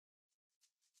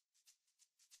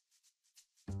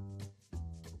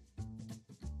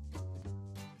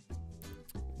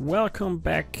Welcome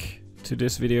back to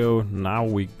this video. Now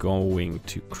we're going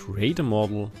to create a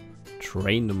model,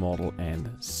 train the model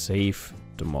and save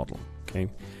the model. Okay.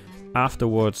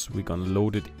 Afterwards, we're gonna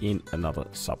load it in another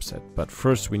subset. But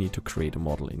first we need to create a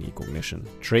model in eCognition,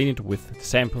 train it with the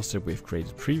samples that we've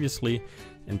created previously,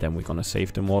 and then we're gonna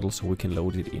save the model so we can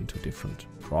load it into different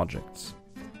projects.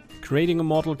 Creating a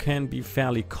model can be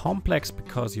fairly complex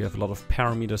because you have a lot of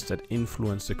parameters that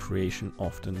influence the creation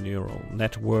of the neural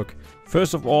network.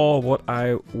 First of all, what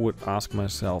I would ask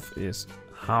myself is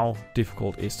how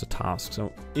difficult is the task?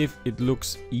 So if it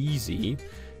looks easy,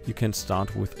 you can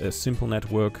start with a simple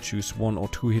network, choose 1 or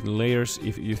 2 hidden layers.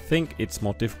 If you think it's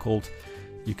more difficult,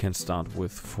 you can start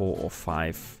with 4 or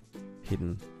 5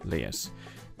 hidden layers.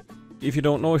 If you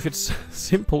don't know if it's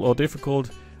simple or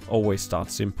difficult, always start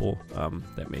simple.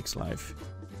 That makes life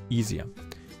easier.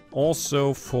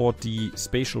 Also, for the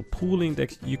spatial pooling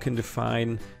that you can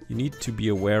define, you need to be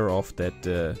aware of that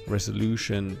the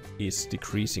resolution is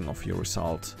decreasing of your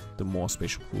result the more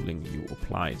spatial pooling you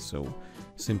apply. So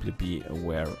simply be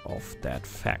aware of that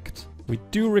fact. We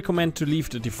do recommend to leave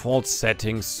the default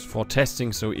settings for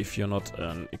testing. So if you're not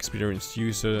an experienced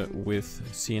user with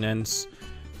CNNs,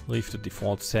 leave the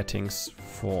default settings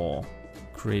for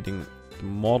creating the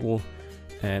model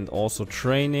and also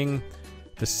training.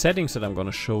 The settings that I'm going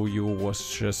to show you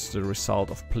was just the result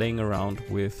of playing around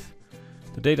with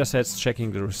the datasets,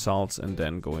 checking the results, and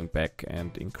then going back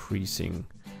and increasing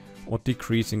or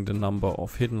decreasing the number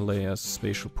of hidden layers,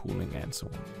 spatial pooling, and so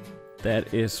on.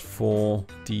 That is for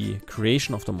the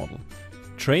creation of the model.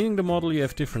 Training the model, you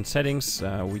have different settings.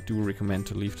 We do recommend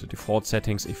to leave the default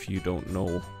settings if you don't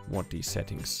know what these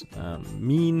settings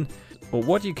mean. But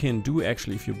what you can do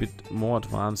actually, if you're a bit more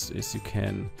advanced, is you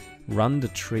can run the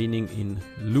training in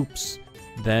loops.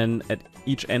 Then at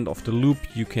each end of the loop,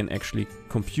 you can actually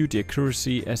compute the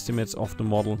accuracy estimates of the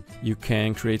model. You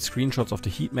can create screenshots of the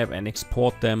heat map and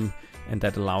export them, and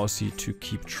that allows you to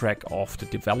keep track of the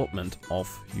development of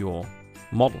your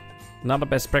model. Another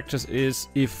best practice is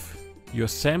if your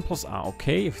samples are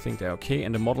okay, if you think they're okay,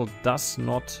 and the model does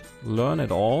not learn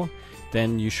at all,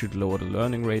 then you should lower the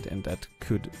learning rate, and that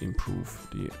could improve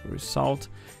the result.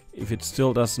 If it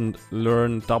still doesn't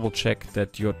learn, double check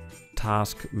that your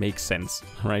task makes sense,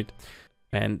 right?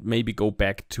 And maybe go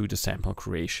back to the sample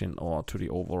creation or to the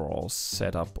overall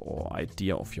setup or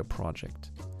idea of your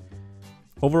project.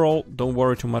 Overall, don't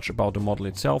worry too much about the model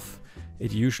itself.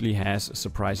 It usually has a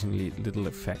surprisingly little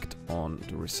effect on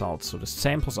the results. So the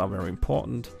samples are very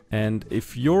important. And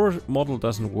if your model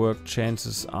doesn't work,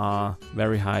 chances are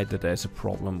very high that there's a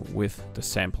problem with the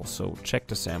samples. So check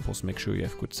the samples, make sure you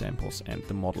have good samples, and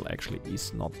the model actually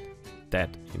is not that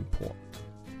important.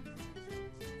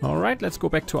 All right, let's go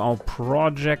back to our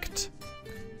project.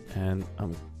 And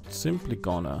I'm simply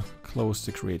gonna close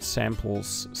the create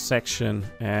samples section,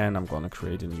 and I'm gonna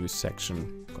create a new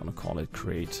section. I'm gonna call it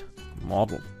create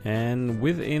model. And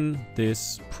within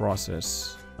this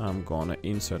process, I'm gonna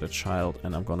insert a child,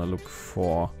 and I'm gonna look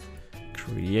for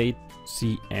create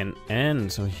CNN.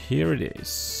 So here it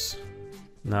is.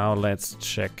 Now let's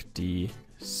check the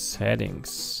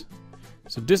settings.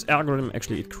 So this algorithm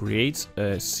actually, it creates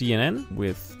a CNN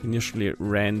with initially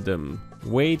random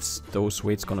weights. Those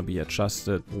weights gonna be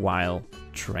adjusted while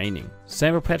training.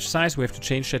 Sample patch size, we have to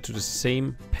change that to the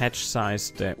same patch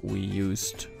size that we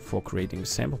used for creating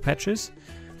sample patches.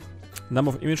 Number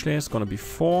of image layers is gonna be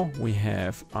 4. We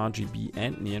have RGB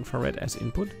and near infrared as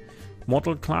input.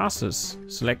 Model classes,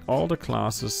 select all the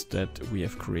classes that we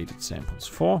have created samples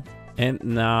for. And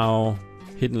now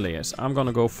hidden layers. I'm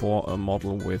gonna go for a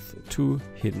model with 2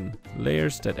 hidden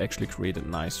layers that actually created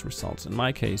nice results in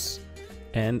my case.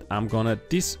 And I'm gonna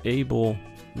disable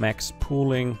max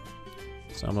pooling,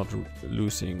 so I'm not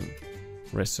losing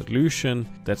resolution.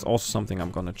 That's also something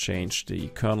I'm gonna change. The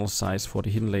kernel size for the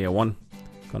hidden layer 1,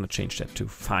 I'm gonna change that to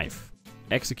 5.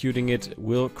 Executing it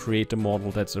will create the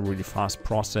model. That's a really fast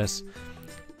process.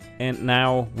 And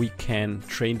now we can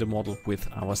train the model with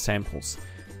our samples.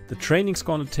 The training's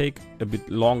gonna take a bit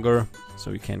longer,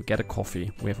 so you can get a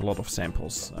coffee. We have a lot of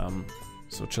samples,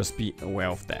 so just be aware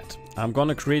of that. I'm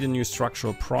gonna create a new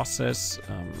structural process.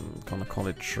 I'm gonna call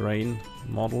it train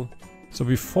model. So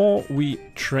before we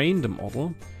train the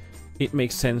model, it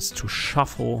makes sense to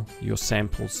shuffle your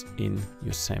samples in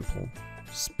your sample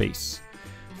space.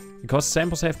 Because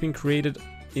samples have been created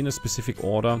in a specific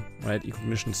order, right?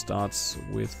 eCognition starts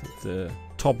with the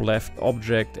top left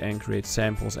object and creates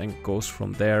samples and goes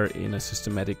from there in a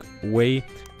systematic way.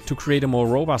 To create a more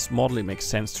robust model, it makes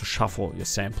sense to shuffle your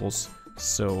samples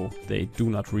so they do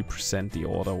not represent the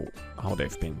order how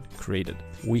they've been created.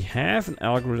 We have an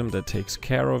algorithm that takes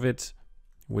care of it.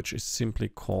 which is simply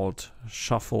called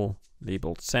shuffle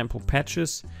labeled sample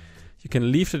patches. You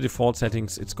can leave the default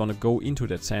settings. It's gonna go into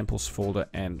that samples folder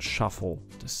and shuffle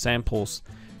the samples,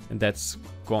 and that's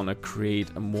gonna create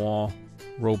a more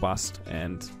robust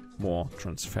and more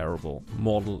transferable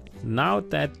model. Now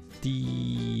that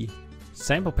the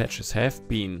sample patches have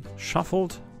been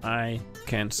shuffled, I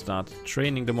can start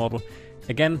training the model.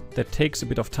 Again, that takes a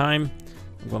bit of time.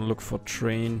 I'm gonna look for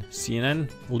train CNN,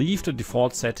 leave the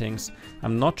default settings.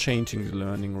 I'm not changing the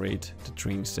learning rate, the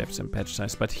training steps and patch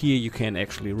size, but here you can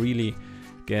actually really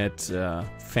get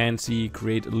fancy,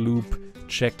 create a loop,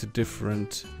 check the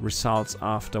different results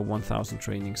after 1000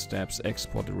 training steps,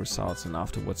 export the results, and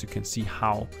afterwards you can see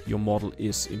how your model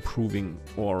is improving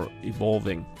or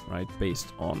evolving, right,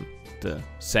 based on the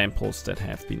samples that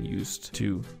have been used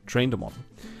to train the model.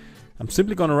 I'm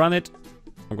simply gonna run it.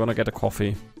 I'm gonna get a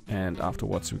coffee, and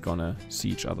afterwards we're gonna see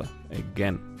each other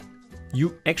again.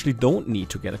 You actually don't need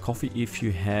to get a coffee if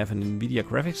you have an NVIDIA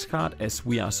graphics card, as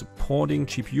we are supporting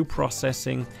GPU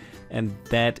processing, and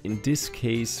that in this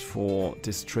case for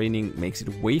this training makes it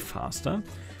way faster.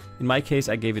 In my case,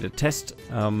 I gave it a test.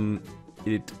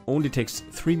 It only takes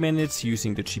 3 minutes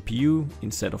using the GPU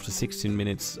instead of the 16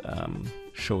 minutes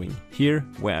showing here,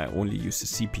 where I only use the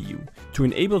CPU. To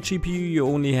enable GPU, you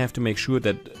only have to make sure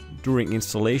that during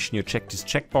installation you check this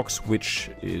checkbox, which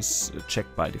is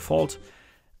checked by default,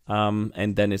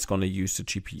 and then it's gonna use the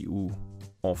GPU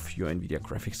of your NVIDIA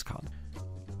graphics card.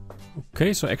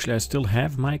 Okay, so actually I still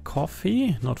have my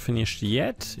coffee, not finished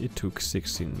yet. It took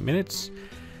 16 minutes.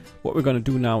 What we're gonna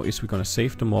do now is we're gonna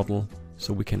save the model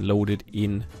so we can load it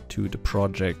into the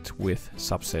project with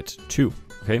subset 2,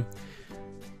 okay?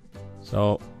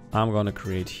 So I'm gonna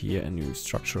create here a new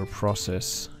structural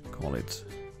process, call it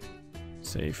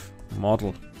save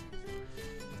model.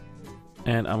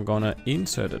 And I'm gonna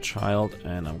insert a child,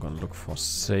 and I'm gonna look for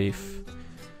save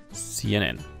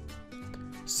CNN.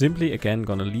 Simply again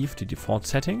gonna leave the default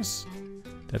settings.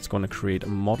 That's gonna create a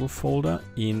model folder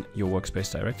in your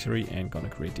workspace directory and gonna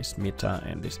create this meta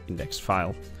and this index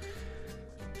file.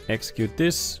 Execute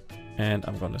this, and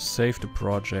I'm gonna save the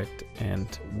project, and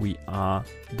we are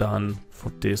done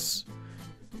for this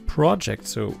project.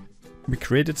 So we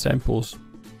created samples,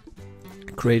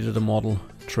 created a model,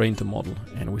 trained the model,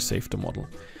 and we saved the model.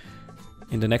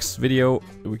 In the next video,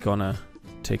 we're gonna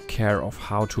take care of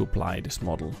how to apply this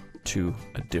model to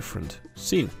a different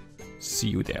scene. See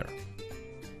you there.